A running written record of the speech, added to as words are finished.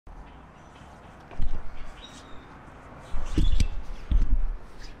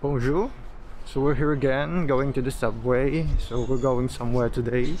Bonjour. So we're here again, going to the subway. So we're going somewhere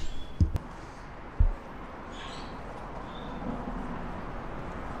today.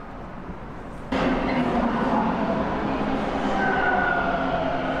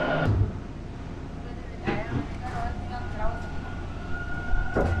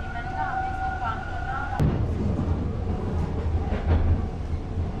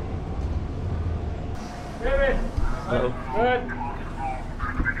 Hello. Good.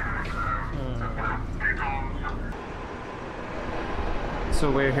 So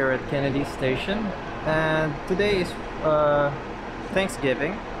we're here at Kennedy Station, and today is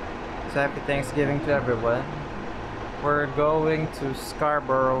Thanksgiving. So happy Thanksgiving to everyone. We're going to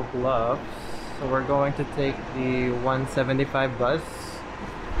Scarborough Bluffs, so we're going to take the 175 bus.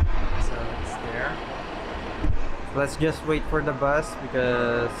 So it's there. Let's just wait for the bus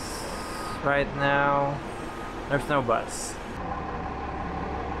because right now there's no bus.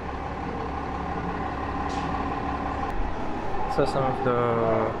 So some of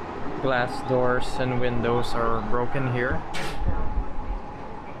the glass doors and windows are broken here.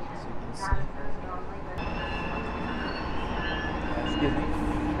 As you can see. Excuse me.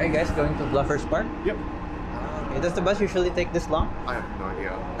 Are you guys going to Bluffer's Park? Yep. Okay. Does the bus usually take this long? I have no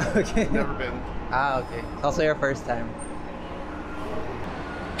idea. Okay. Never been. Okay. It's also your first time.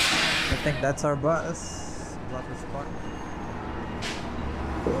 I think that's our bus. Bluffer's Park.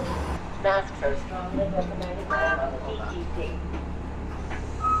 Masks are strongly recommended by CDC.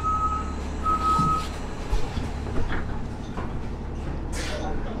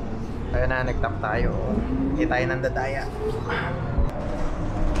 Ayun na, nagtap tayo. Hindi tayo nandadaya.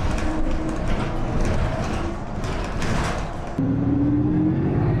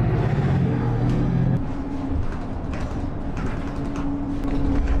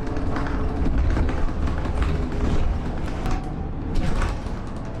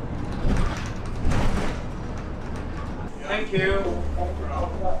 Thank you.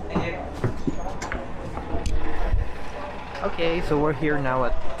 Okay, so we're here now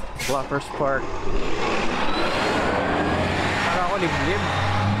at Bluffer's Park. Para ako liblib.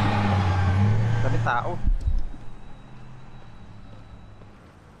 Dami tao.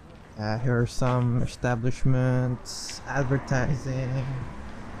 Here are some establishments, advertising.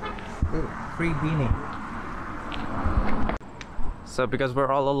 Ooh, free beanie. So because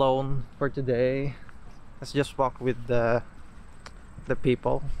we're all alone for today, let's just walk with the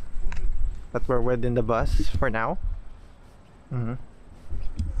people that we're with in the bus for now.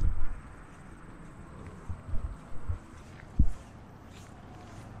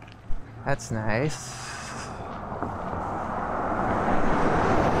 That's nice.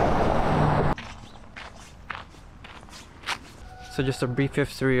 So just a brief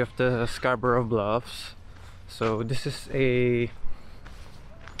history of the Scarborough Bluffs. So this is a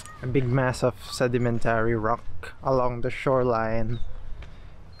big mass of sedimentary rock along the shoreline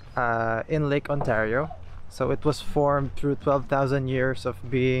in Lake Ontario. So it was formed through 12,000 years of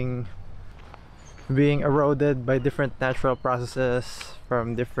being eroded by different natural processes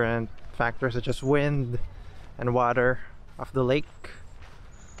from different factors such as wind and water of the lake.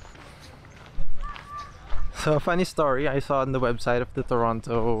 So a funny story I saw on the website of the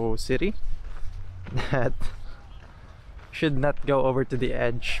Toronto City that should not go over to the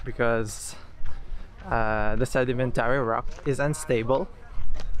edge because the sedimentary rock is unstable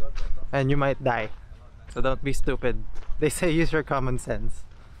and you might die. So don't be stupid. They say use your common sense.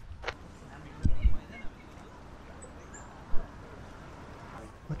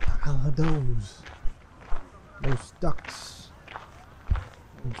 What the hell are those? Those ducks.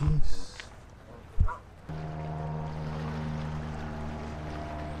 Geese.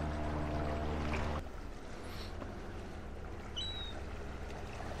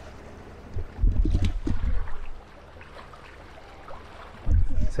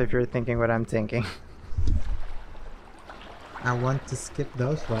 So if you're thinking what I'm thinking, I want to skip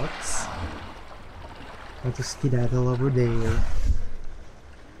those rocks. I want to skedaddle over there.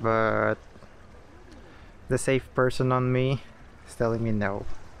 But the safe person on me is telling me no.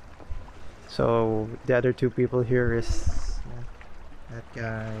 So the other two people here is that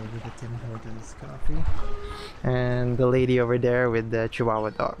guy with the Tim Hortons coffee and the lady over there with the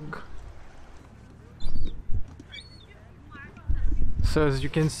Chihuahua dog. So as you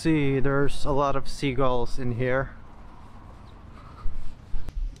can see, there's a lot of seagulls in here.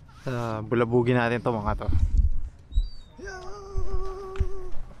 Bulabugin natin to mga to.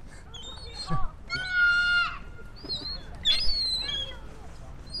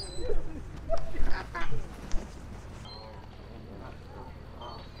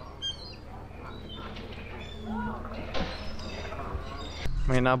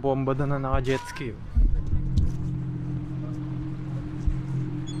 May nabomba doon na naka-jet ski.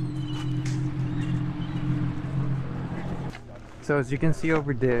 So as you can see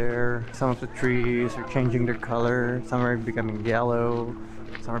over there, some of the trees are changing their color. Some are becoming yellow,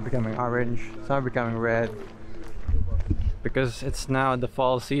 some are becoming orange, some are becoming red. Because it's now the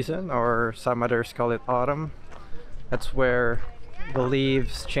fall season, or some others call it autumn. That's where the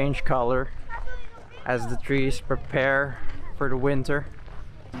leaves change color as the trees prepare for the winter.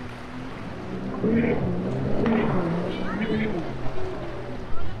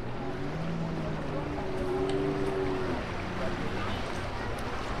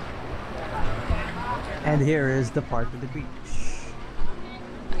 And here is the part of the beach.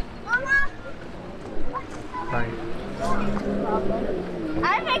 Mama! Sorry.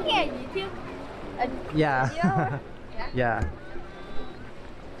 I'm making a YouTube Yeah. video. Yeah.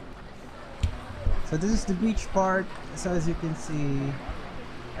 So this is the beach part. So as you can see,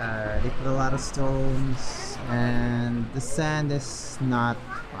 they put a lot of stones, and the sand is not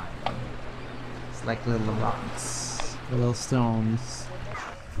fine. It's like little rocks, little stones.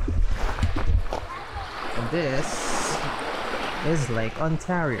 And this is Lake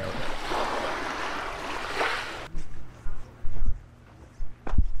Ontario.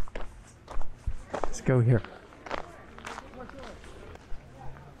 Let's go here.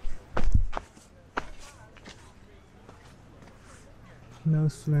 No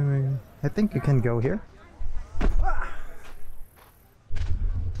swimming. I think you can go here.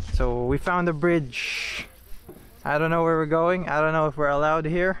 So we found a bridge. I don't know where we're going. I don't know if we're allowed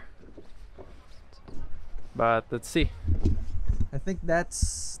here. But let's see. I think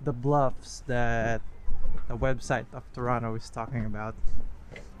that's the bluffs that the website of Toronto is talking about.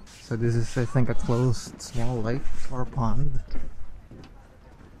 So this is, I think, a closed small lake or pond.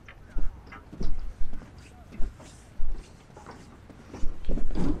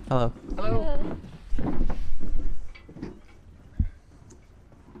 Hello. Hello.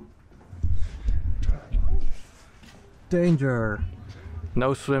 Danger!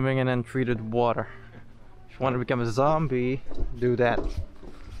 No swimming in untreated water. If you want to become a zombie, do that.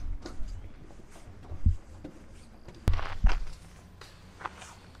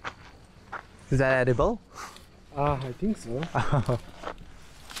 Is that edible? I think so.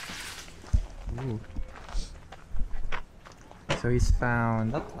 Ooh. So he's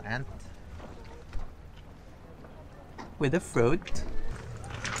found a plant with a fruit.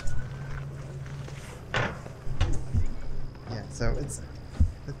 Yeah, so it's,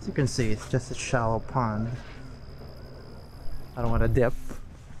 as you can see, it's just a shallow pond. I don't want to dip.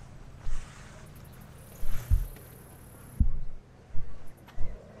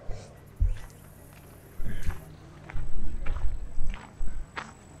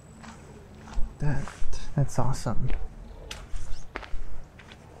 That's awesome.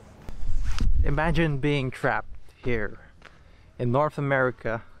 Imagine being trapped here in North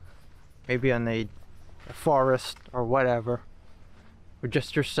America, maybe on a forest or whatever, with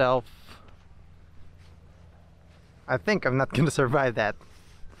just yourself. I think I'm not gonna survive that.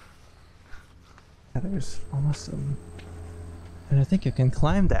 That is awesome. And I think you can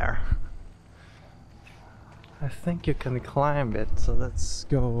climb there. I think you can climb it, so let's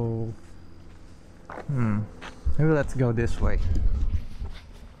go. Maybe let's go this way.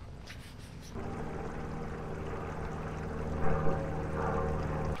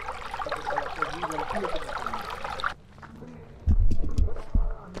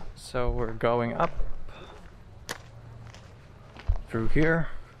 So we're going up through here.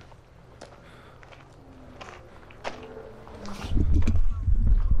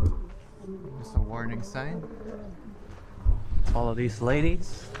 There's a warning sign. Follow these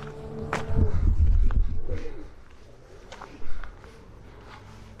ladies.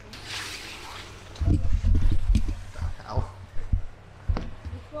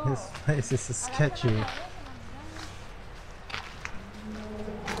 This place is sketchy.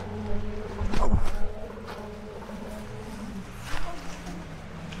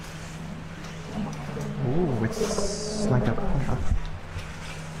 Ooh, it's like a...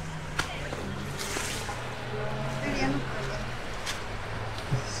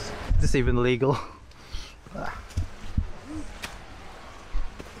 Is this even legal?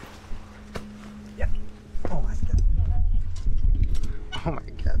 Yeah. Oh my god. Oh my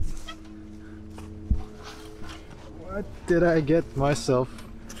god. What did I get myself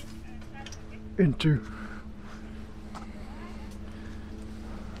into?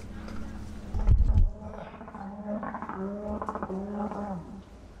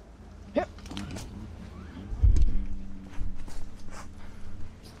 Yep.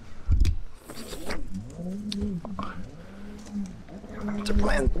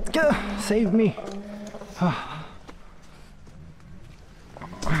 Land, save me.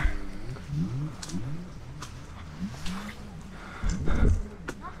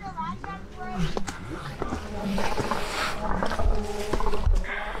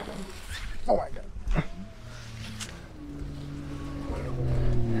 Oh my god.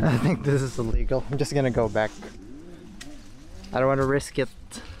 I think this is illegal. I'm just gonna go back. I don't want to risk it.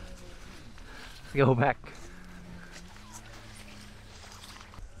 Let's go back.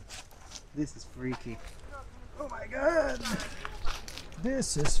 This is freaky. Oh my god!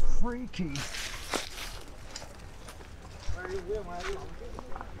 This is freaky. As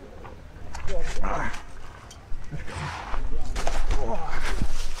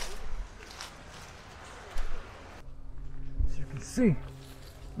you can see,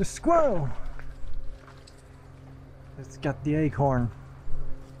 the squirrel! It's got the acorn.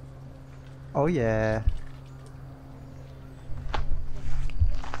 Oh yeah.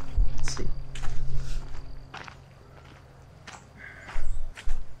 Let's see.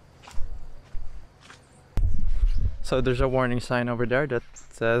 So there's a warning sign over there that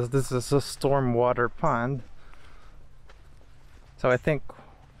says this is a stormwater pond. So I think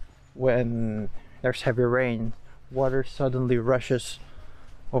when there's heavy rain, water suddenly rushes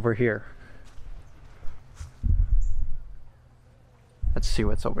over here. Let's see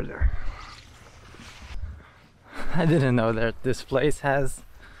what's over there. I didn't know that this place has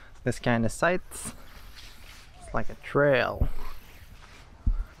this kind of sights. It's like a trail.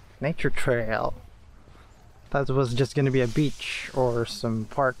 Nature trail. That was just gonna be a beach or some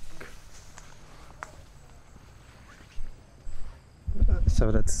park.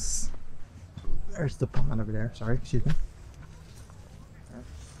 So there's the pond over there. Sorry, excuse me.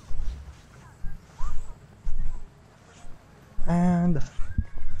 And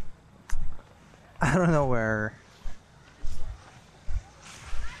I don't know where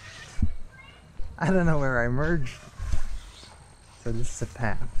I merged. So this is a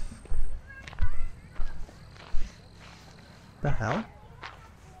path. The hell?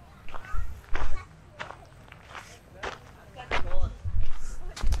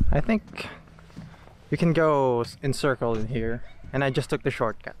 I think you can go in circle in here, and I just took the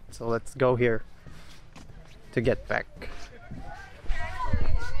shortcut. So let's go here to get back.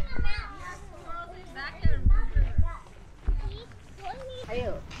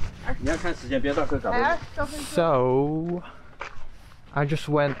 So I just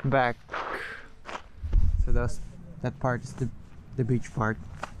went back. So that part is the beach part.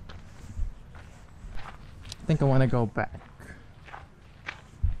 I think I want to go back.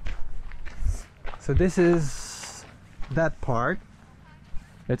 So this is that part.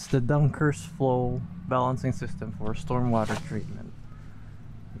 It's the Dunker's flow balancing system for stormwater treatment.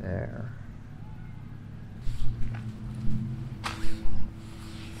 There.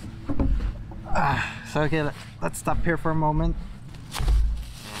 So okay, let's stop here for a moment.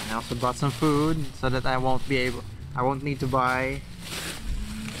 And I also brought some food so that I won't need to buy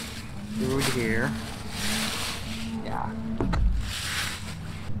food here. Yeah.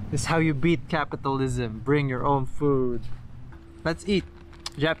 This is how you beat capitalism. Bring your own food. Let's eat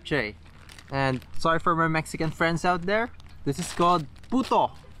japchae. And sorry for my Mexican friends out there. This is called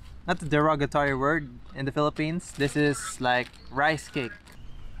puto. Not a derogatory word in the Philippines. This is like rice cake.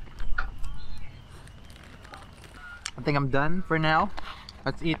 I think I'm done for now.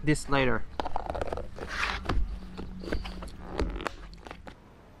 Let's eat this later.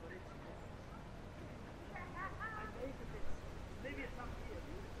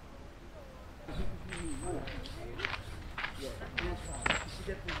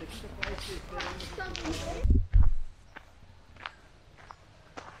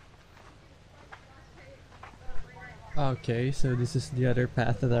 Okay, so this is the other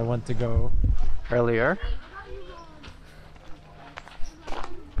path that I want to go earlier.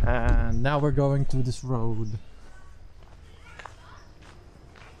 And now we're going to this road.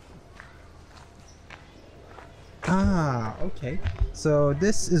 Ah, okay. So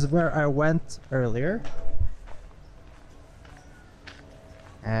this is where I went earlier.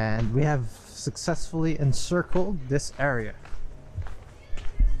 And we have successfully encircled this area.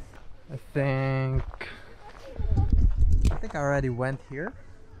 I think I already went here.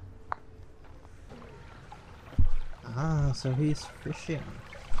 Ah, so he's fishing.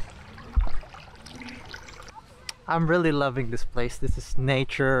 I'm really loving this place. This is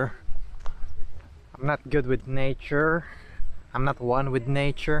nature. I'm not good with nature. I'm not one with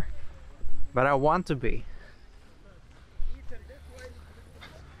nature, but I want to be.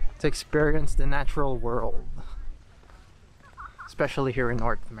 To experience the natural world, especially here in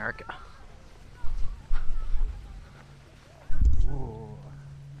North America. Ooh.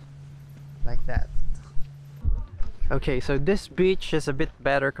 like that. Okay, so this beach is a bit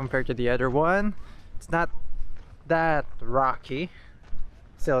better compared to the other one. It's not that rocky.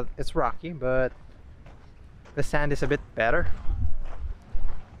 Still, it's rocky, but the sand is a bit better.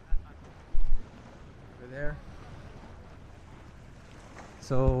 Over there.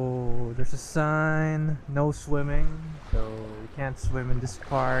 So there's a sign, no swimming, so you can't swim in this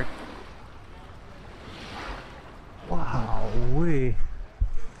part. Wow,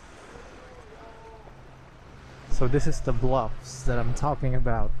 so this is the bluffs that I'm talking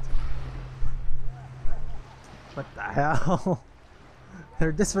about. What the hell?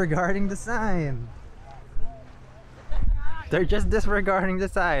 They're disregarding the sign. They're just disregarding the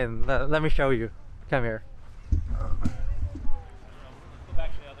sign. Let me show you. Come here.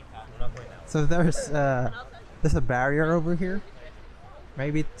 So there's a barrier over here.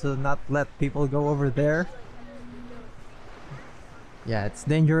 Maybe to not let people go over there. Yeah, it's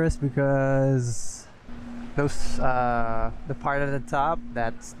dangerous because those the part at the top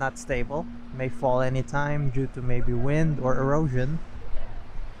that's not stable may fall anytime due to maybe wind or erosion.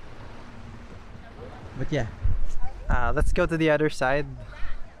 But yeah, let's go to the other side.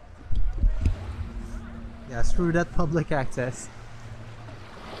 Yeah, screw that public access.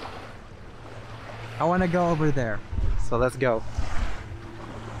 I want to go over there, so let's go.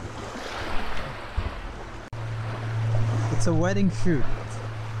 It's a wedding shoot.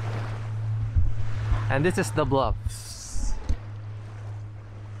 And this is the bluffs.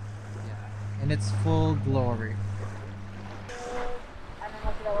 Yeah, in its full glory.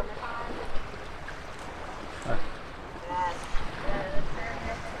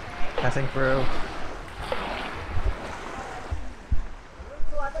 Passing through.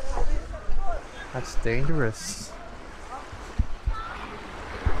 That's dangerous.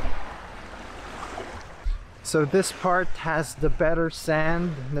 So this part has the better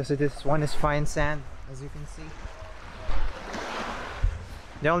sand. This one is fine sand, as you can see.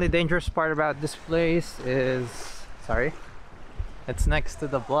 The only dangerous part about this place is, it's next to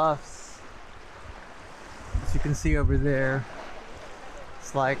the bluffs. As you can see over there,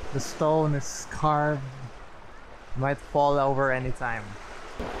 it's like the stone is carved. Might fall over anytime.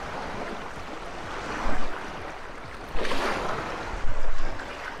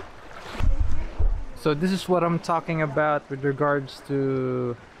 So this is what I'm talking about with regards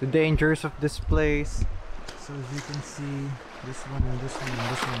to the dangers of this place. So as you can see, this one and this one and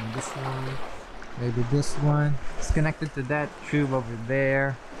this one and this one, maybe this one, it's connected to that tube over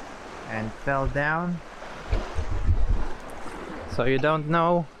there and fell down. So you don't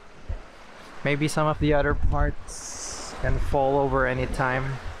know, maybe some of the other parts can fall over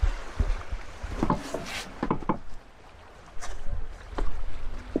anytime.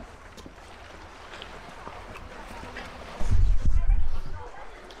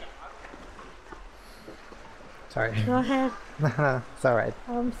 Sorry. Go ahead. It's alright.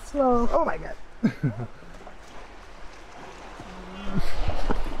 I'm slow. Oh my god.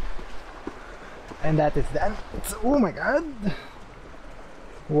 And that is that. Oh my god.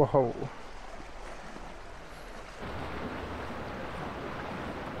 Whoa.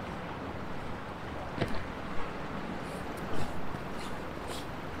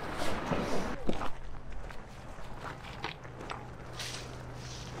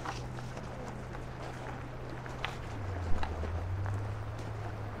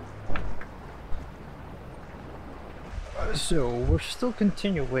 So we're still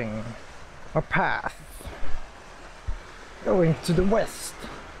continuing our path, going to the west,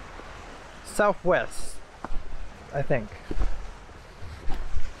 southwest, I think.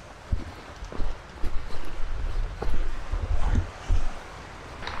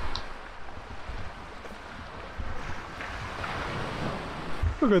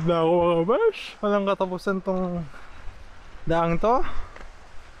 Pagod na ako mga bash. Walang katapusan tong daang to.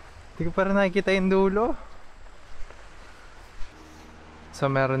 Hindi ko pa rin nakikita yung dulo. So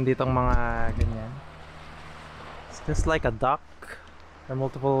meron ditong mga ganyan. It's just like a dock. There are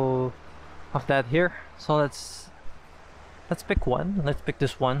multiple of that here. So let's pick one. Let's pick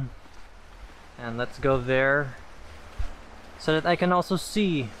this one. And let's go there so that I can also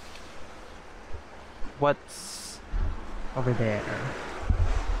see what's over there.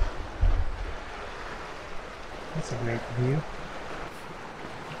 That's a great view.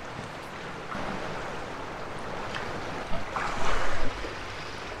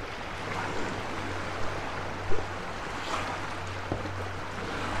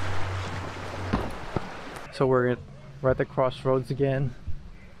 So we're at the crossroads again.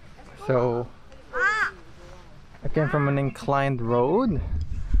 So I came from an inclined road.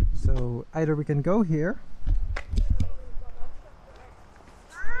 So either we can go here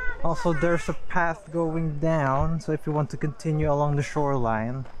Also, there's a path going down, so if you want to continue along the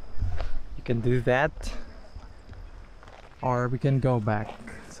shoreline, you can do that. Or we can go back.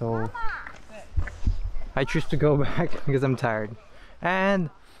 So I choose to go back because I'm tired. And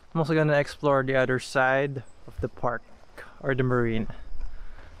I'm also gonna explore the other side of the park or the marina.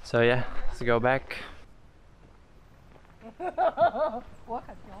 So yeah, let's go back.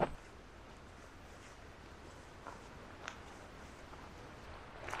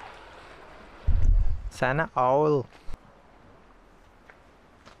 Sana all.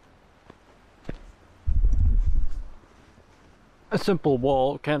 A simple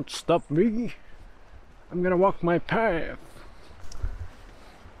wall can't stop me. I'm gonna walk my path.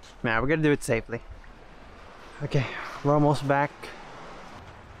 Nah, we're gonna do it safely. Okay, we're almost back.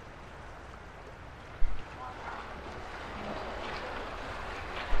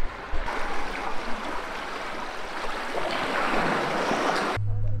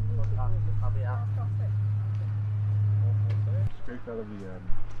 Straight out of the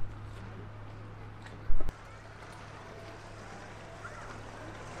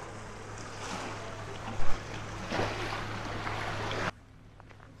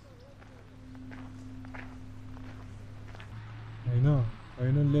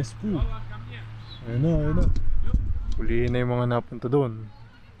Ayun ang Les Pou. Ayun na. Hulihin na yung mga napunta doon.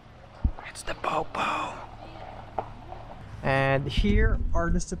 It's the Popo! And here are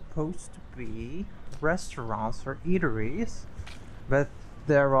the supposed to be restaurants or eateries, but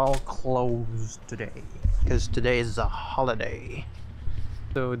they're all closed today because today is a holiday.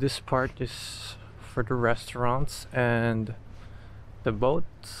 So this part is for the restaurants and the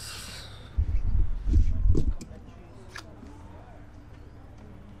boats.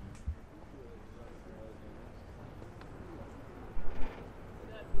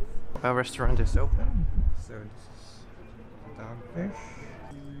 Our restaurant is open, so this is dogfish.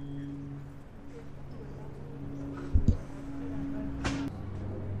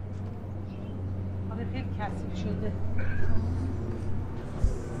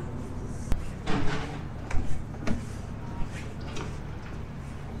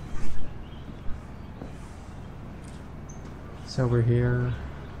 So we're here,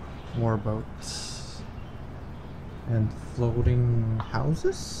 more boats and floating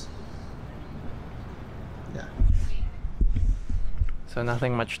houses. Yeah. So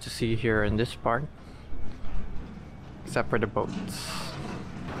nothing much to see here in this part, except for the boats.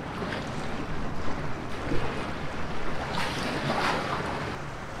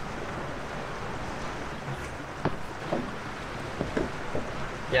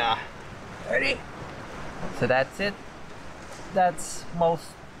 Yeah. Ready? So that's it. That's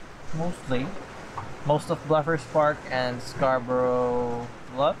mostly most of Bluffer's Park and Scarborough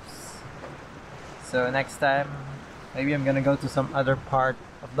Bluffs. So next time, maybe I'm gonna go to some other part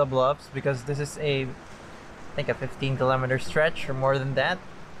of the bluffs because this is I think a 15-kilometer stretch or more than that.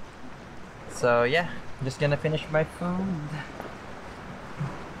 So yeah, I'm just gonna finish my food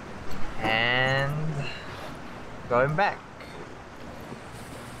and going back.